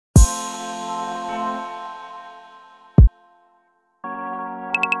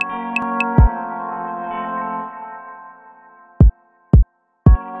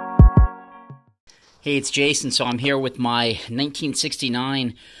Hey, it's Jason. So I'm here with my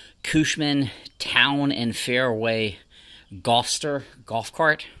 1969 Cushman Town and Fairway Golfster golf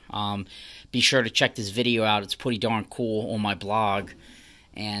cart. Be sure to check this video out. It's pretty darn cool on my blog.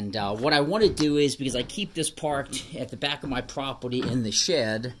 And what I want to do is, because I keep this parked at the back of my property in the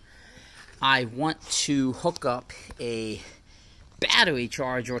shed, I want to hook up a battery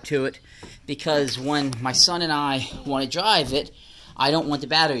charger to it, because when my son and I want to drive it, I don't want the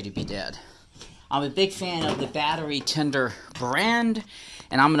battery to be dead. I'm a big fan of the Battery Tender brand,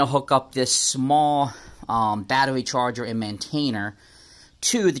 and I'm going to hook up this small battery charger and maintainer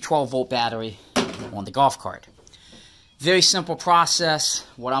to the 12-volt battery on the golf cart. Very simple process.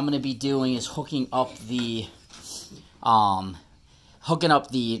 What I'm going to be doing is hooking up the hard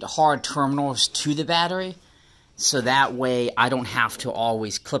terminals to the battery, so that way I don't have to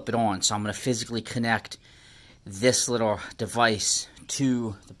always clip it on. So I'm going to physically connect this little device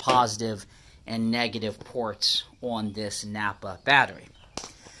to the positive and negative ports on this Napa battery.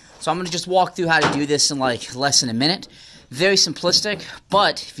 So I'm going to just walk through how to do this in like less than a minute. Very simplistic,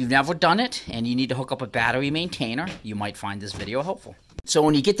 but if you've never done it and you need to hook up a battery maintainer, you might find this video helpful. So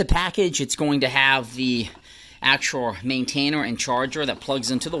when you get the package, it's going to have the actual maintainer and charger that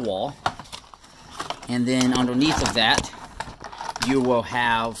plugs into the wall. And then underneath of that, you will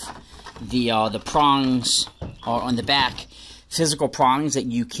have the prongs on the back, physical prongs that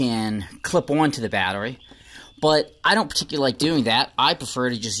you can clip onto the battery. But I don't particularly like doing that. I prefer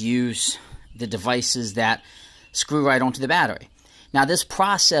to just use the devices that screw right onto the battery. Now, this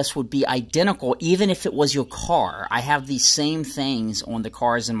process would be identical even if it was your car. I have these same things on the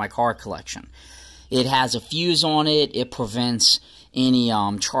cars in my car collection. It has a fuse on it. It prevents any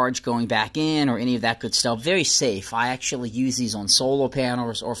charge going back in or any of that good stuff. Very safe. I actually use these on solar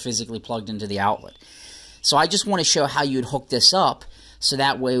panels or physically plugged into the outlet. So I just want to show how you'd hook this up, so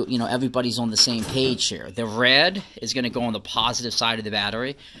that way, you know, everybody's on the same page here. The red is going to go on the positive side of the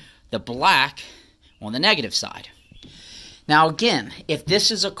battery, the black on the negative side. Now again, if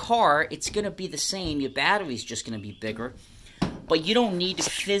this is a car, it's going to be the same. Your battery's just going to be bigger, but you don't need to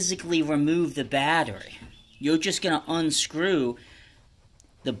physically remove the battery. You're just going to unscrew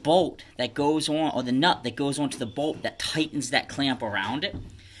the bolt that goes on, or the nut that goes onto the bolt that tightens that clamp around it.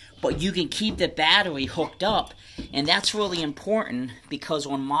 But you can keep the battery hooked up, and that's really important, because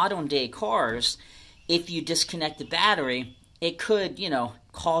on modern day cars, if you disconnect the battery, it could, you know,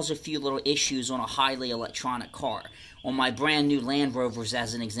 cause a few little issues on a highly electronic car. On my brand new Land Rovers,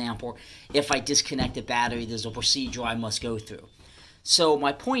 as an example, if I disconnect the battery, there's a procedure I must go through. So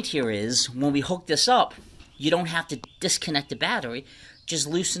my point here is, when we hook this up, you don't have to disconnect the battery. Just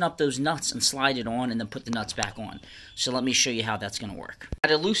loosen up those nuts and slide it on, and then put the nuts back on. So let me show you how that's going to work.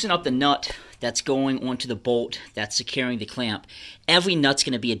 To loosen up the nut that's going onto the bolt that's securing the clamp, every nut's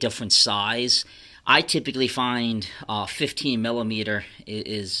going to be a different size. I typically find 15 millimeter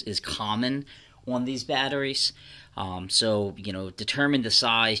is common on these batteries. So, you know, determine the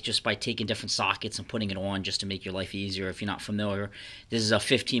size just by taking different sockets and putting it on, just to make your life easier if you're not familiar. This is a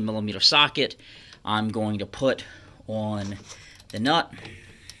 15 millimeter socket. I'm going to put on the nut,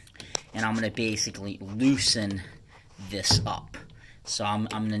 and I'm going to basically loosen this up. So I'm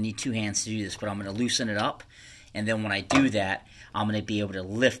going to need two hands to do this, but I'm going to loosen it up, and then when I do that, I'm going to be able to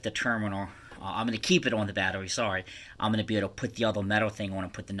lift the terminal. I'm going to keep it on the battery, sorry. I'm going to be able to put the other metal thing on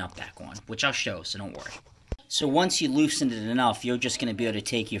and put the nut back on, which I'll show, so don't worry. So once you loosen it enough, you're just going to be able to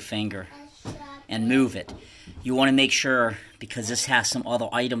take your finger and move it. You want to make sure, because this has some other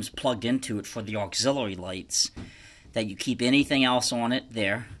items plugged into it for the auxiliary lights, that you keep anything else on it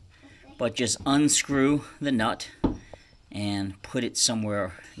there, but just unscrew the nut and put it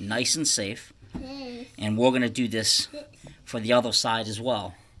somewhere nice and safe. And we're going to do this for the other side as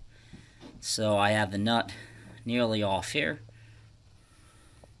well. So I have the nut nearly off here.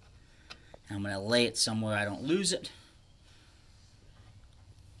 I'm going to lay it somewhere I don't lose it.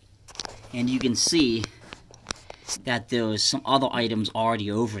 And you can see that there's some other items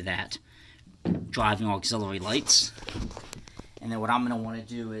already over that, driving auxiliary lights. And then what I'm going to want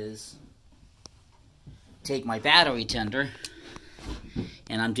to do is take my battery tender,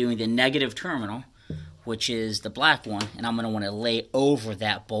 and I'm doing the negative terminal, which is the black one, and I'm going to want to lay over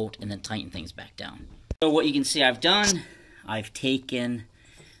that bolt and then tighten things back down. So what you can see I've done, I've taken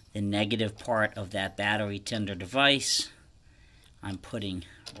the negative part of that battery tender device, I'm putting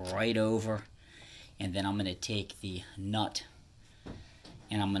right over, and then I'm going to take the nut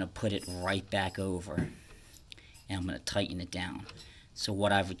and I'm going to put it right back over, and I'm going to tighten it down. So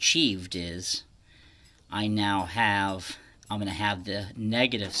what I've achieved is, I'm going to have the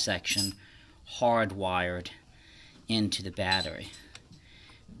negative section hardwired into the battery.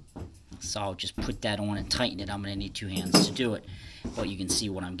 So I'll just put that on and tighten it. I'm going to need 2 hands to do it, but you can see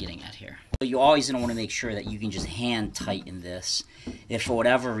what I'm getting at here. So you always going to want to make sure that you can just hand tighten this. If for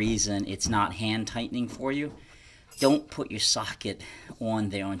whatever reason it's not hand tightening for you, don't put your socket on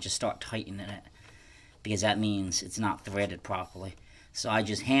there and just start tightening it, because that means it's not threaded properly. So I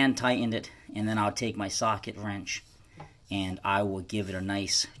just hand tightened it, and then I'll take my socket wrench and I will give it a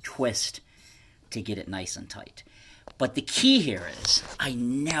nice twist to get it nice and tight. But the key here is I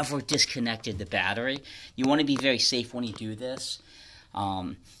never disconnected the battery. You want to be very safe when you do this,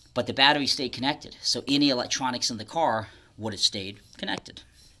 but the battery stayed connected, so any electronics in the car would have stayed connected.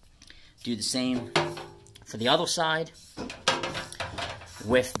 Do the same for the other side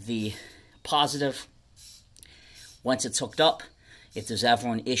with the positive. Once it's hooked up, if there's ever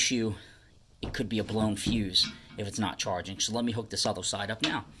an issue, it could be a blown fuse if it's not charging. So let me hook this other side up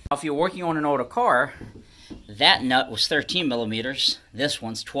now. If you're working on an older car, that nut was 13 millimeters, this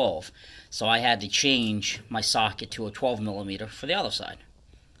one's 12. So I had to change my socket to a 12 millimeter for the other side.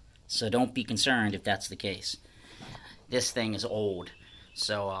 So don't be concerned if that's the case. This thing is old,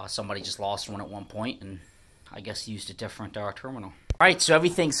 so somebody just lost one at one point and I guess used a different terminal. Alright, so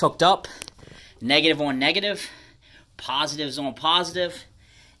everything's hooked up. Negative on negative, positives on positive.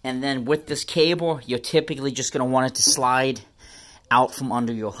 And then with this cable, you're typically just going to want it to slide out from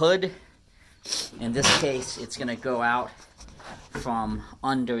under your hood. In this case, it's going to go out from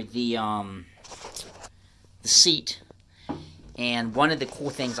under the seat. And one of the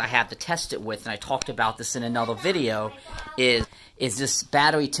cool things I have to test it with, and I talked about this in another video, is this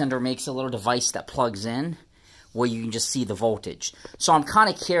battery tender makes a little device that plugs in where you can just see the voltage. So I'm kind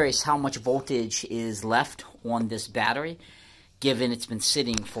of curious how much voltage is left on this battery, given it's been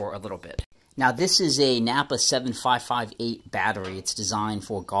sitting for a little bit. Now this is a Napa 7558 battery. It's designed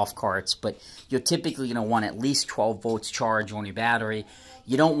for golf carts, but you're typically going to want at least 12 volts charge on your battery.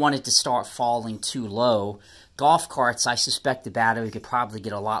 You don't want it to start falling too low. Golf carts, I suspect the battery could probably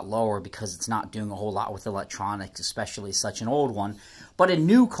get a lot lower because it's not doing a whole lot with electronics, especially such an old one. But a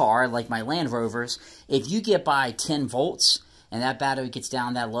new car, like my Land Rovers, if you get by 10 volts, and that battery gets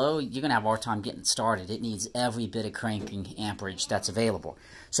down that low, you're going to have a hard time getting started. It needs every bit of cranking amperage that's available.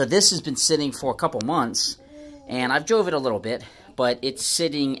 So this has been sitting for a couple months, and I've drove it a little bit, but it's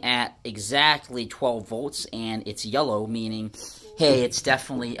sitting at exactly 12 volts, and it's yellow, meaning, hey, it's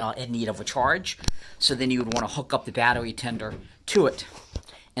definitely in need of a charge. So then you would want to hook up the battery tender to it.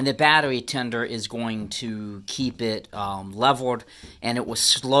 And the battery tender is going to keep it leveled, and it will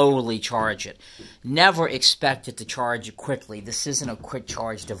slowly charge it. Never expect it to charge it quickly. This isn't a quick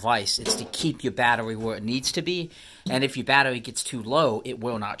charge device. It's to keep your battery where it needs to be, and if your battery gets too low, it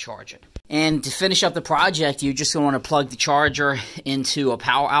will not charge it. And to finish up the project, you're just going to want to plug the charger into a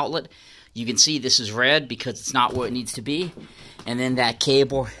power outlet. You can see this is red because it's not where it needs to be. And then that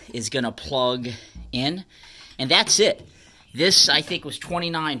cable is going to plug in, and that's it. This, I think, was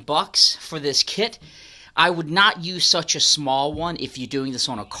 29 bucks for this kit. I would not use such a small one if you're doing this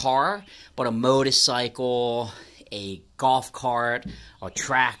on a car, but a motorcycle, a golf cart, a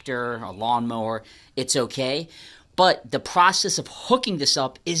tractor, a lawnmower, it's okay. But the process of hooking this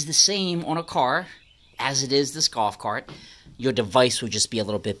up is the same on a car as it is this golf cart. Your device will just be a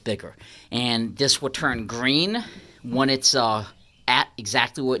little bit bigger. And this will turn green when it's at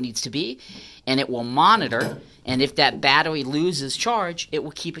exactly where it needs to be, and it will monitor, and if that battery loses charge, it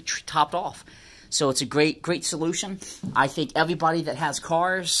will keep it topped off. So it's a great solution. I think everybody that has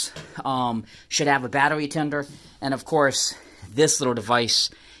cars should have a battery tender, and of course, this little device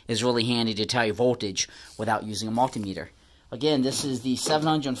is really handy to tell you voltage without using a multimeter. Again, this is the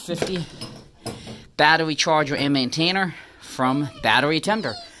 750 battery charger and maintainer from Battery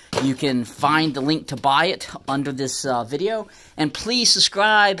Tender. You can find the link to buy it under this video. And please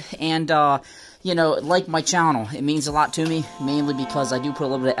subscribe and, like my channel. It means a lot to me, mainly because I do put a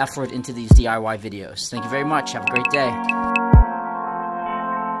little bit of effort into these DIY videos. Thank you very much. Have a great day.